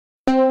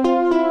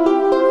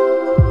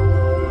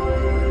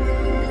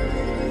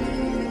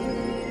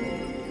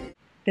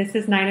This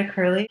is Nina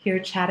Curley here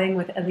chatting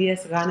with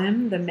Elias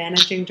Ghanem, the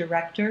Managing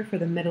Director for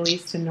the Middle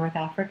East and North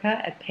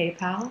Africa at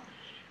PayPal,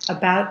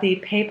 about the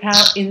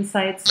PayPal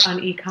Insights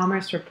on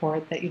E-commerce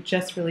report that you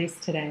just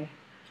released today.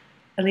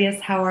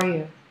 Elias, how are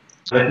you?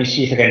 Let me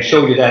see if I can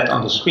show you that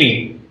on the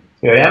screen.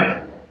 Here I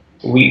am.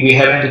 We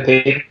have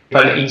the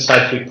PayPal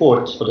Insights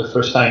report for the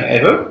first time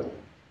ever.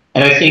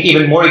 And I think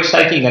even more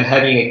exciting than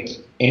having it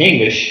in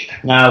English,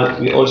 now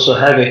we also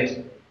have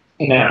it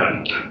in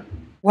Arabic.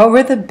 What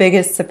were the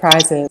biggest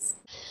surprises?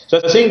 So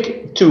I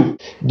think two.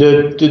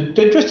 The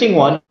interesting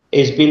one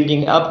is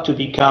building up to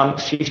become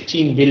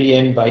 15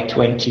 billion by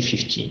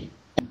 2015.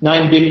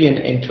 9 billion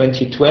in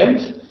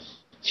 2012,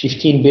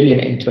 15 billion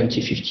in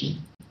 2015.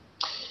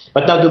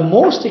 But now the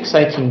most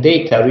exciting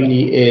data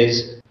really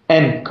is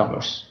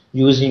m-commerce,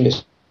 using a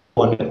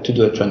one to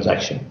do a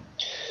transaction.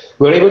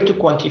 We're able to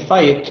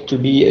quantify it to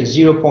be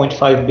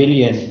 0.5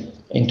 billion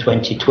in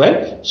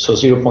 2012, so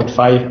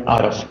 0.5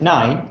 out of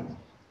 9.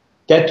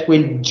 That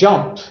will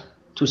jump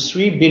to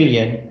 3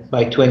 billion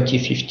by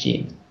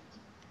 2015.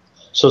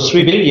 So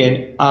 3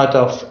 billion out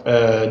of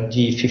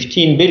the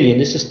 15 billion,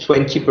 this is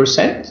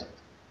 20%.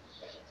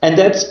 And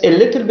that's a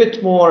little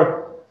bit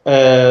more,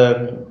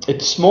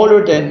 it's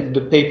smaller than the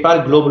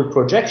PayPal global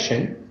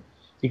projection,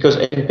 because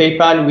in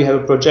PayPal we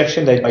have a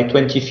projection that by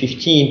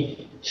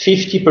 2015,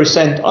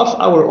 50% of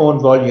our own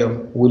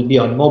volume will be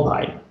on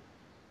mobile.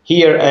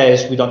 Here,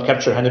 as we don't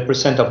capture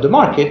 100% of the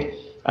market,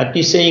 I'd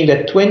be saying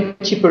that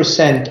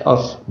 20%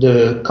 of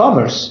the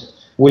commerce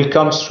will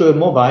come through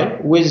mobile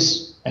with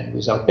and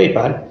without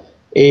PayPal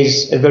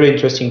is a very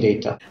interesting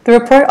data. The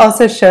report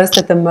also shows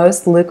that the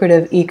most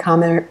lucrative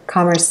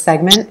e-commerce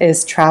segment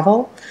is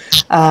travel,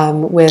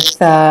 with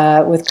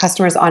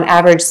customers on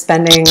average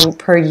spending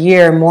per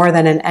year more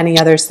than in any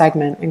other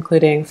segment,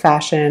 including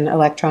fashion,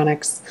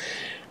 electronics.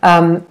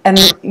 And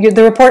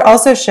the report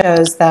also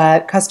shows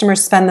that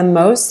customers spend the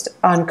most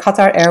on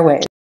Qatar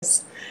Airways.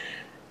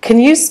 Can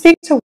you speak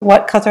to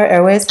what Qatar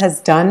Airways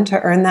has done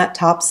to earn that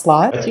top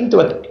slot? I think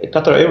what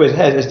Qatar Airways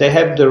has is they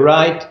have the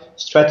right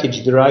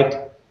strategy, the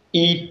right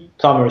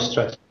e-commerce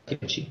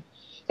strategy.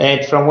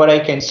 And from what I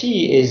can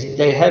see is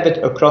they have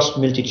it across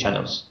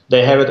multi-channels.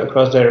 They have it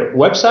across their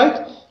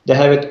website. They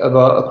have it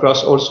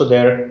across also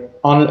their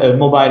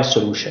mobile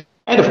solution.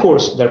 And of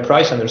course, their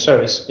price and their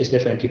service is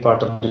definitely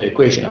part of the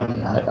equation.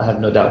 I have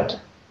no doubt.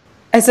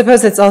 I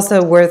suppose it's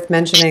also worth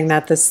mentioning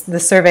that the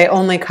survey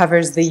only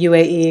covers the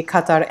UAE,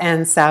 Qatar,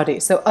 and Saudi.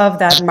 So of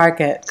that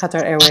market,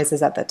 Qatar Airways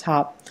is at the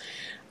top.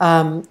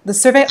 The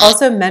survey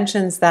also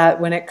mentions that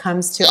when it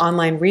comes to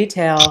online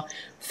retail,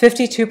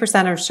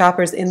 52% of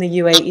shoppers in the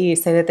UAE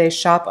say that they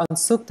shop on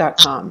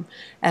souk.com,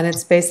 and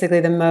it's basically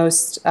the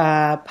most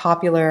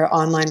popular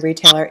online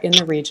retailer in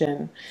the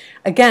region.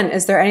 Again,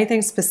 is there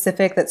anything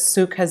specific that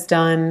Souk has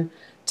done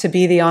to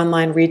be the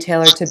online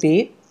retailer to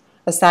beat,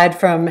 aside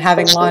from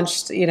having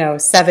launched,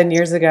 7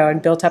 years ago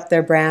and built up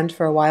their brand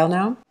for a while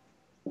now?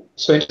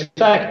 So in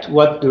fact,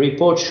 what the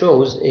report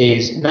shows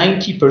is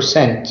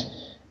 90%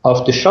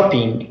 of the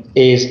shopping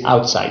is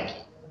outside.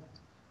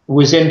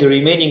 Within the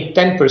remaining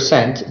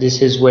 10%,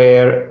 this is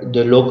where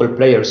the local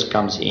players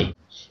comes in.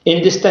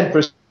 In this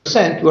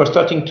 10%, we are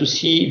starting to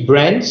see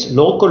brands,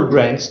 local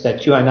brands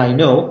that you and I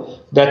know,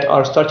 that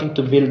are starting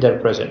to build their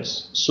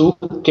presence.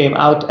 Souk came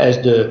out as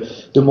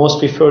the most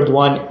preferred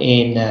one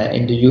in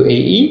the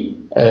UAE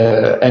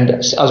and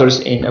others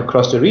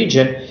across the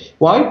region.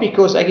 Why?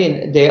 Because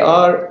again, they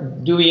are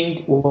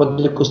doing what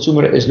the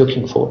consumer is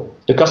looking for.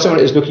 The customer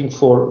is looking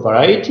for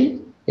variety,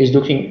 is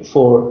looking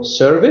for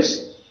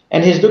service,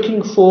 and he's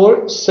looking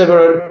for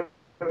several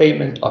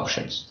payment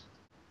options.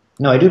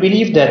 Now, I do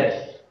believe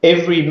that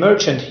every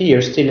merchant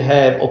here still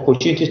have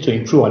opportunities to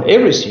improve on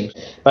everything,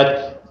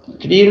 but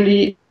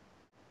clearly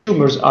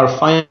consumers are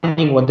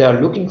finding what they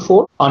are looking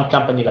for on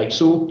company like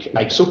Souk,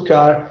 like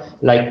Sukkar,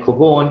 like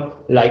Kogon,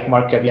 like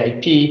Marka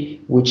VIP,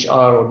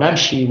 or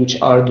Namshi,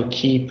 which are the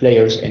key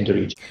players in the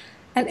region.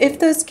 And if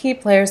those key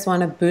players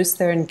want to boost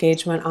their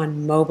engagement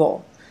on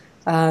mobile,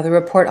 the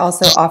report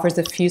also offers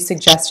a few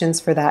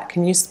suggestions for that.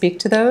 Can you speak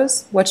to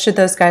those? What should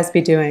those guys be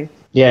doing?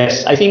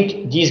 Yes, I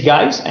think these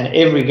guys and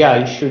every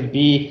guy should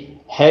be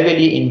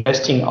heavily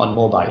investing on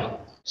mobile.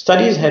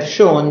 Studies have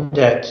shown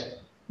that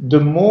the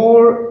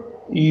more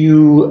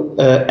you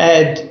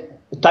add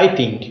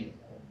typing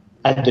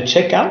at the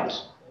checkout,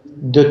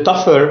 the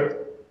tougher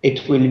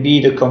it will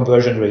be the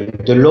conversion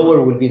rate, the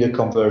lower will be the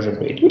conversion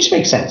rate, which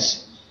makes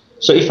sense.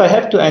 So if I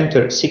have to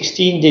enter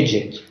 16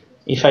 digits,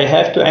 if I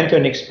have to enter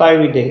an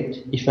expiry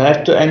date, if I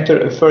have to enter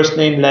a first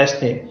name,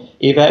 last name,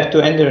 if I have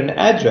to enter an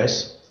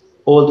address,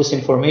 all this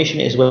information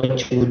is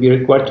what you will be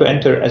required to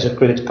enter as a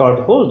credit card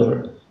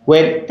holder.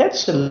 Well,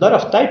 that's a lot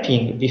of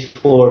typing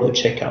before the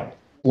checkout.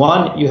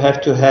 One, you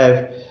have to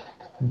have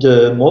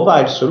the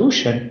mobile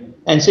solution,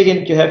 and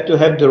second, you have to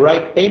have the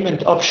right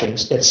payment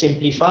options that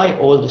simplify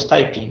all this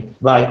typing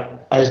by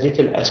as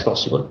little as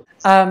possible.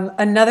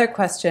 Another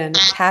question,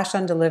 cash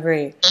on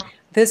delivery.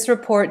 This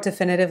report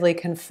definitively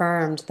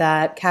confirmed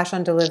that cash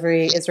on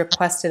delivery is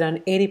requested on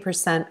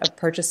 80% of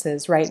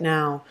purchases right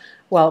now.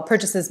 Well,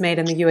 purchases made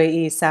in the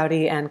UAE,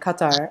 Saudi, and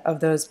Qatar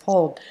of those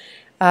polled.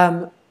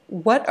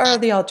 What are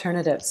the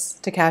alternatives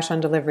to cash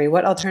on delivery?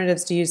 What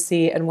alternatives do you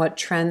see and what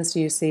trends do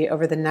you see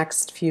over the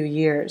next few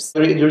years?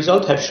 The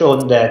results have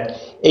shown that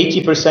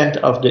 80%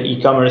 of the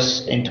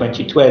e-commerce in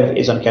 2012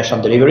 is on cash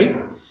on delivery,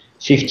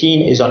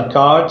 15 is on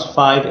cards,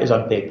 5 is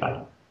on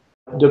PayPal.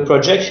 The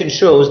projection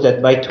shows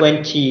that by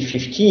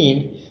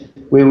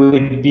 2015, we will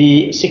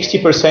be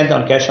 60%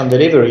 on cash on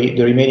delivery,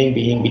 the remaining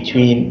being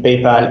between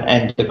PayPal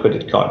and the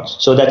credit cards.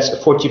 So that's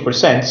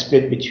 40%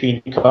 split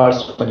between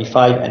cards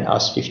 25 and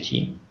us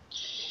 15.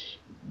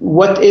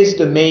 What is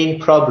the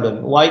main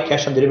problem? Why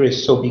cash on delivery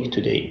is so big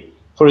today?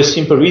 For a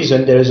simple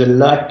reason, there is a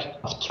lack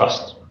of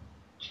trust.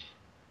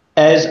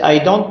 As I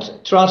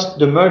don't trust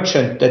the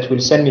merchant that will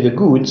send me the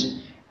goods,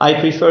 I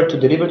prefer to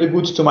deliver the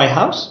goods to my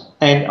house,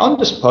 and on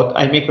the spot,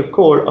 I make a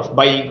call of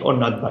buying or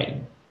not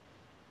buying.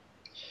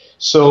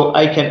 So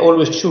I can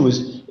always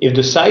choose if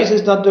the size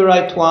is not the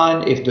right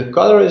one, if the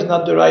color is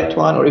not the right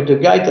one, or if the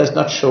guy does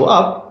not show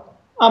up,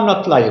 I'm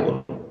not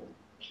liable.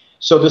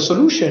 So the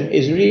solution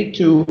is really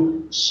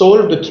to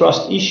solve the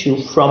trust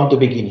issue from the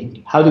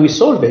beginning. How do we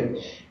solve it?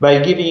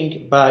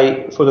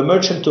 For the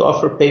merchant to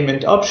offer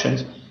payment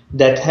options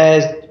that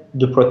has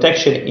the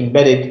protection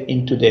embedded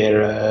into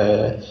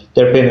their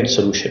payment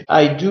solution.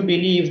 I do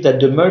believe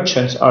that the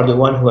merchants are the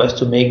one who has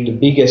to make the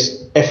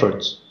biggest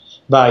efforts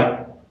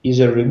by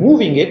either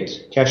removing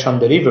it, cash on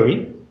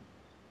delivery,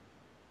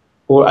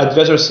 or I'd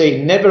rather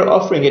say never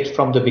offering it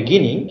from the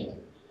beginning,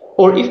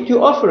 or if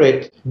you offer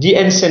it,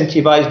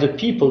 de-incentivize the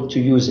people to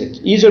use it,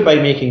 either by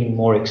making it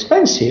more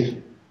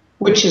expensive,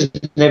 which is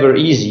never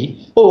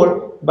easy,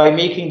 or by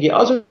making the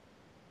other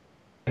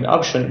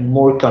option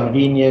more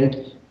convenient,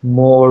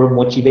 more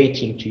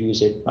motivating to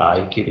use it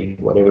by giving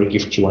whatever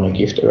gift you want to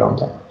gift around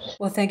that.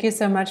 Well, thank you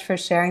so much for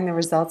sharing the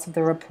results of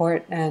the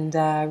report, and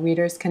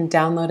readers can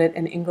download it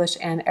in English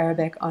and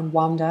Arabic on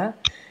Wamda.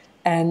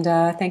 And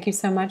thank you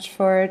so much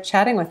for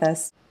chatting with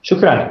us.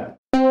 Shukran.